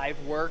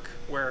live work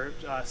where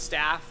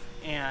staff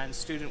and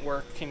student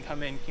work can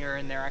come in here,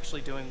 and they're actually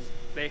doing,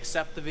 they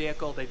accept the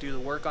vehicle, they do the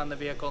work on the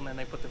vehicle, and then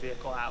they put the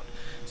vehicle out.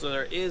 So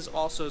there is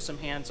also some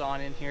hands-on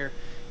in here.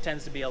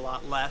 Tends to be a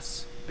lot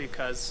less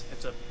because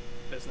it's a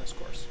business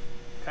course.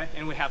 Okay,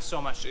 and we have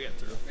so much to get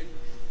through.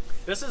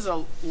 This is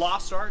a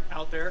lost art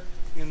out there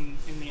in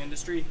the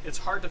industry. It's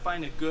hard to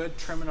find a good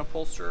trim and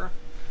upholsterer.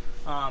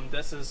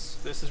 This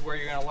is where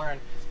you're going to learn.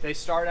 They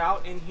start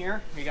out in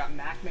here. We got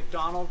Mac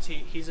McDonald.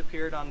 He's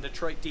appeared on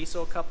Detroit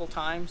Diesel a couple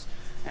times,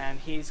 and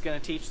he's going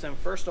to teach them,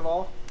 first of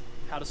all,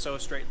 how to sew a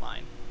straight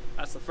line.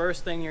 That's the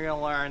first thing you're going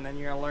to learn. Then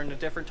you're going to learn the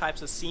different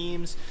types of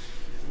seams.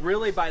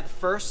 Really, by the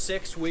first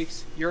 6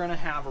 weeks, you're going to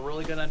have a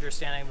really good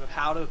understanding of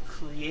how to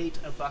create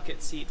a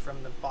bucket seat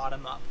from the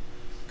bottom up.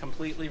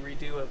 Completely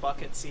redo a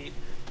bucket seat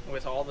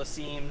with all the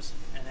seams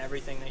and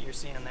everything that you're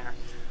seeing there.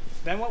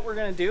 Then what we're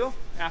going to do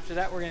after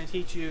that, we're going to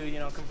teach you, you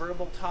know,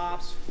 convertible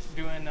tops,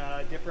 doing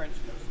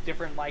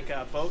different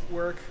like boat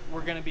work.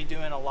 We're going to be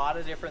doing a lot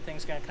of different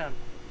things, going to kind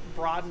of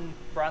broaden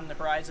the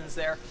horizons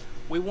there.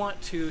 We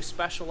want to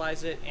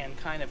specialize it and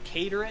kind of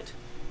cater it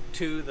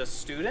to the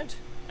student,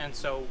 and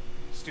so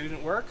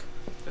student work,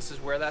 this is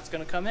where that's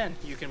going to come in.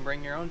 You can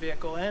bring your own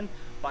vehicle in,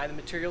 buy the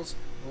materials,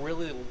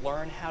 really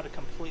learn how to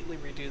completely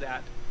redo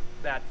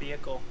that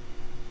vehicle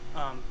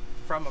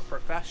from a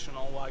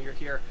professional while you're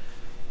here.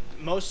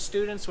 Most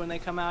students, when they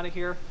come out of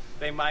here,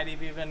 they might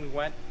have even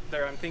went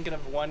there. I'm thinking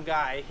of one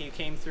guy, he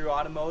came through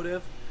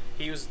automotive.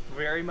 He was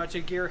very much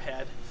a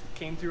gearhead.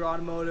 Came through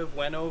automotive,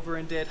 went over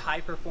and did high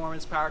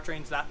performance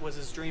powertrains. That was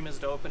his dream, is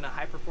to open a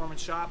high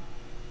performance shop.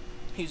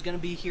 He's going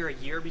to be here a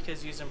year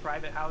because he's in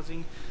private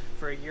housing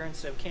for a year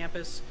instead of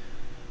campus.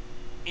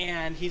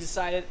 And he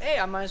decided, hey,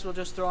 I might as well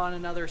just throw on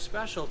another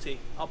specialty.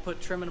 I'll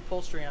put trim and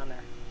upholstery on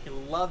there. He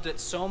loved it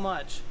so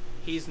much,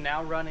 he's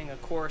now running a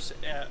course,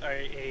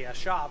 a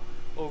shop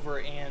over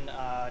in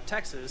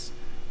Texas,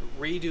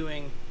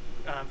 redoing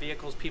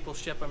vehicles. People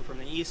ship them from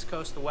the East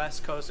Coast, the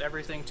West Coast,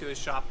 everything to his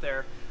shop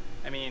there.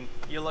 I mean,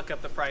 you look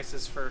up the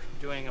prices for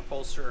doing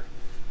upholsterer.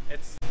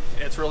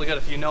 It's really good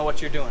if you know what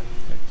you're doing.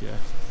 Heck yeah.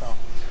 So,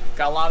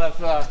 got a lot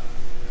of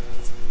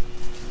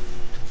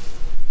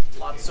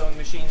sewing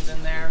machines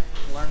in there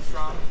to learn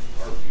from.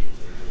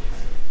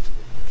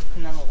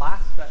 And then the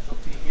last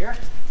specialty here,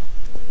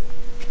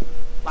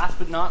 last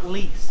but not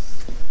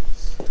least,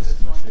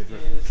 this one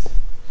is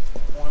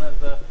one of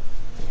the,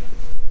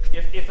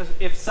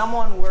 if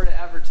someone were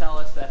to ever tell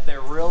us that they're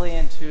really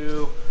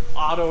into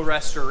auto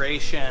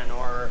restoration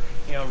or,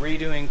 you know,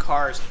 redoing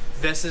cars,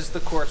 this is the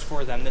course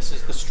for them. This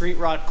is the street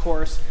rod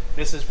course.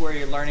 This is where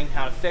you're learning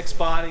how to fix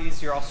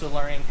bodies. You're also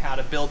learning how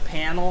to build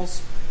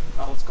panels.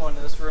 Let's go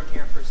into this room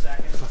here for a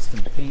second.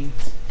 Custom paint.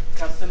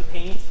 Custom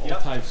paint. All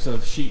types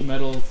of sheet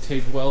metal,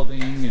 TIG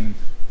welding, and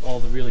all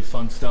the really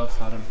fun stuff.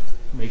 How to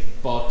make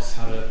bucks.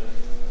 How to,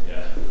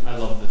 yeah, I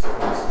love this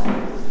course.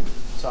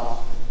 So,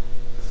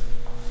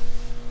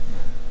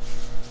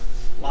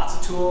 lots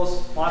of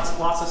tools,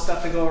 lots of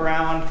stuff to go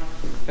around.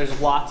 There's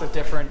lots of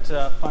different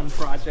fun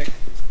projects.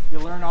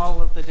 You'll learn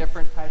all of the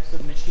different types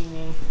of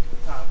machining,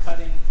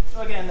 cutting.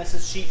 So again, this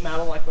is sheet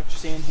metal like what you're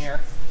seeing here.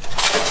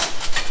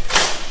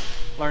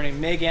 Learning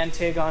MIG and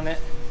TIG on it,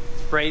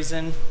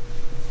 brazen.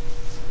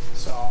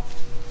 So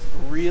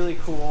really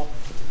cool.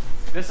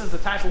 This is the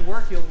type of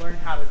work you'll learn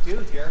how to do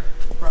here,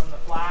 from the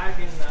flag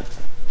and the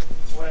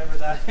whatever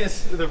that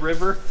is, the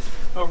river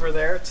over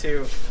there,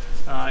 to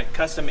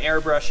custom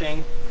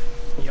airbrushing.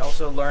 You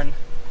also learn,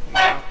 you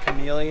know,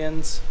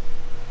 chameleons,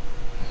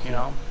 you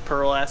know,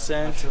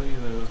 pearlescent. I'll show you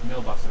the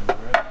mailbox over there,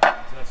 right?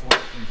 So that's one of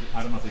the things,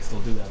 I don't know if they still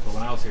do that, but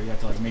when I was here, you had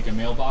to like make a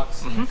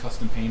mailbox and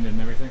custom paint and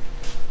everything.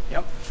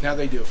 Yep. Now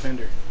they do a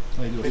fender.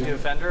 They do a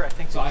fender, I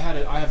think. So I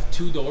have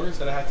 2 doors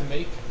that I had to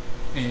make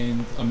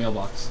and a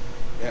mailbox.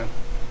 Yeah.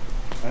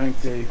 I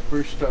think they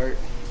first start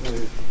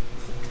with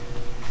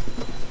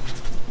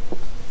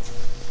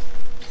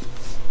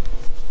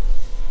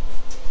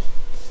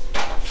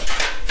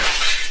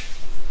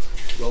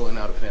rolling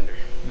out a fender.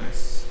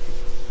 Nice.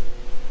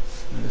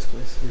 And this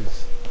place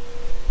is.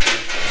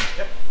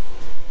 Yep.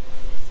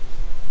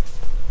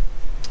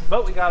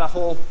 But we got a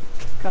whole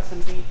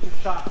custom paint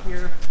shop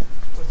here.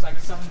 Looks like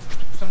some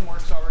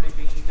work's already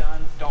being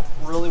done. Don't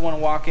really want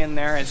to walk in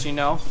there, as you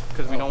know,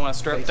 because we don't want to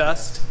stir up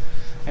dust.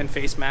 And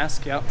face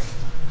mask. Yep.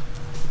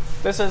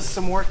 This is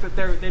some work that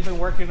they've been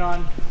working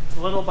on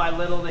little by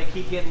little. They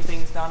keep getting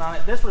things done on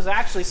it. This was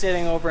actually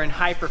sitting over in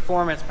high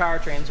performance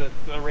powertrains with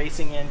a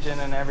racing engine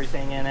and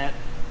everything in it.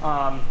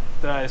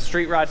 The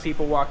street rod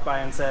people walked by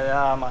and said,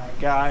 oh my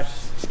gosh,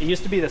 it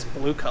used to be this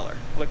blue color.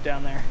 Look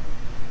down there.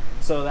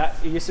 So that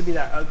it used to be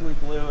that ugly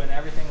blue and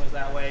everything was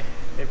that way.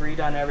 They've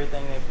redone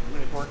everything.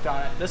 They've worked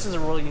on it. This is a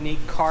really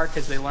unique car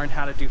because they learned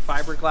how to do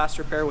fiberglass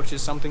repair, which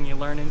is something you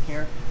learn in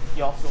here.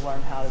 You also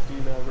learn how to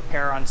do the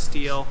repair on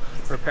steel,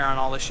 repair on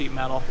all the sheet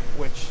metal,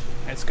 which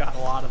it's got a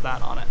lot of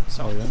that on it.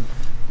 So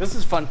this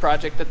is a fun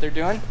project that they're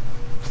doing.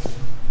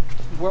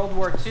 World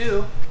War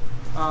II,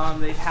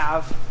 they'd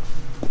have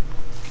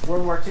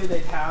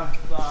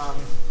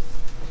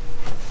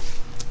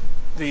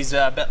these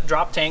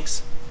drop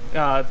tanks.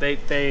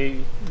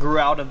 They grew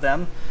out of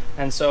them,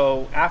 and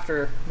so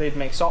after they'd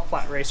make salt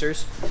flat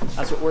racers,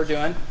 that's what we're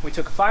doing. We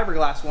took a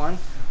fiberglass one.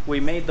 We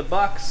made the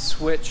bucks,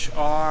 which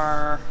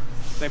are,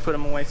 they put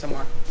them away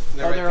somewhere.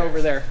 They're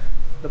over there.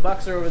 The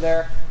bucks are over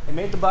there. They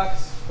made the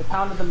bucks. They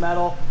pounded the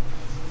metal.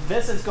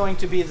 This is going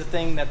to be the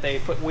thing that they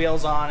put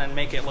wheels on and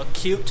make it look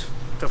cute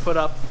to put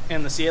up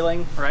in the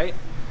ceiling, right?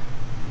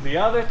 The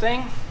other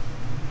thing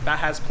that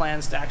has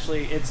plans to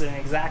actually, it's an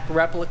exact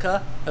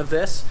replica of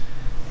this,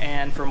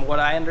 and from what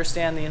I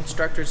understand, the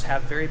instructors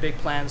have very big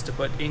plans to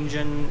put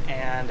engine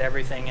and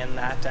everything in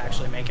that to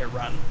actually make it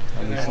run.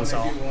 And they want to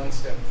do one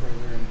step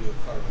further and do a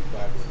carbon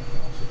fiber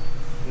one also.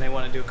 And they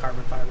want to do a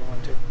carbon fiber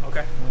one too.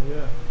 Okay. Oh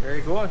yeah.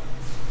 Very good.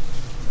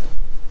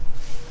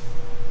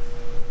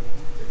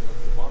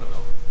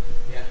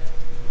 Yeah.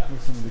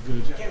 That's some of the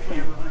good.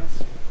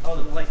 Oh,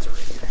 the lights are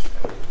right here.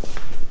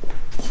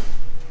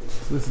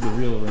 So this is the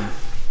real ring.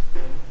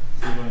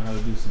 So we learn how to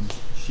do some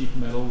sheet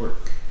metal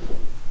work.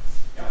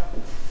 Yep.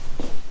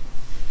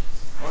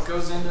 What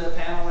goes into a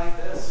panel like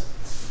this?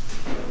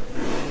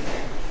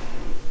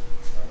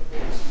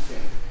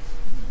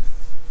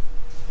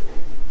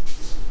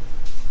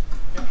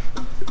 Yep.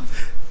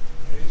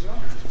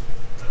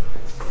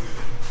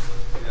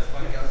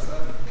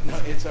 No,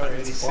 it's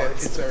already set.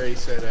 It's already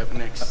set up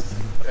next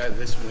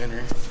this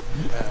winter.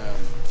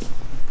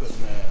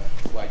 Putting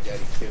a White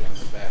Daddy kit on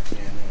the back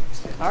end.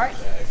 All right,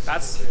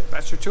 that's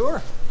your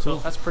tour. So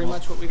that's pretty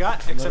much what we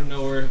got. Let them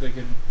know where they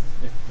could,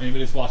 if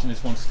anybody's watching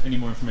this wants any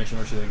more information,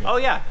 where should they go? Oh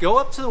yeah, go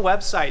up to the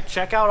website,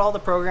 check out all the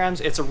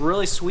programs. It's a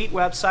really sweet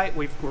website.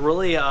 We've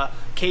really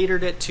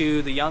catered it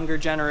to the younger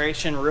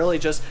generation, really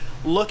just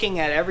looking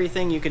at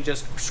everything. You can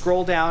just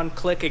scroll down,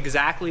 click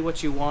exactly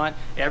what you want.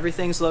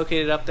 Everything's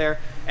located up there.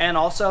 And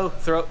also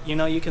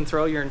you can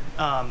throw your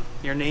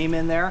name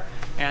in there,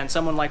 and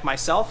someone like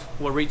myself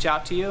will reach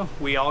out to you.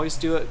 We always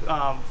do it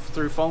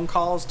through phone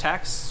calls,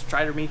 texts,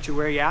 try to meet you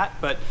where you're at,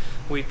 but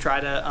we try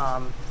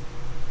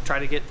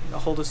to get a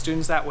hold of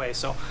students that way.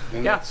 So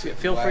and yeah,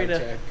 feel free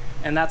to,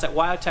 and that's at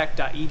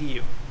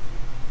WyoTech.edu.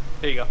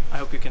 There you go. I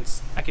hope you can,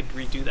 I could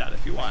redo that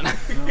if you want.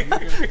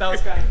 That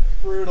was kind of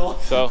brutal.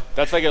 So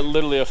that's like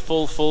literally a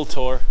full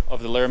tour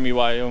of the Laramie,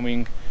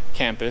 Wyoming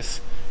campus.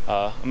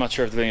 I'm not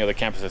sure if there's any other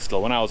campuses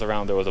still. When I was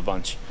around, there was a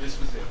bunch. This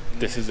was it.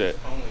 And this is it.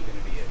 Only going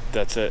to be it.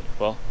 That's it.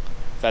 Well,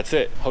 that's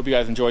it. Hope you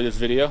guys enjoyed this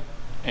video,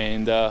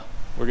 and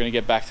we're gonna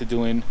get back to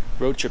doing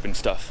road tripping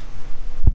stuff.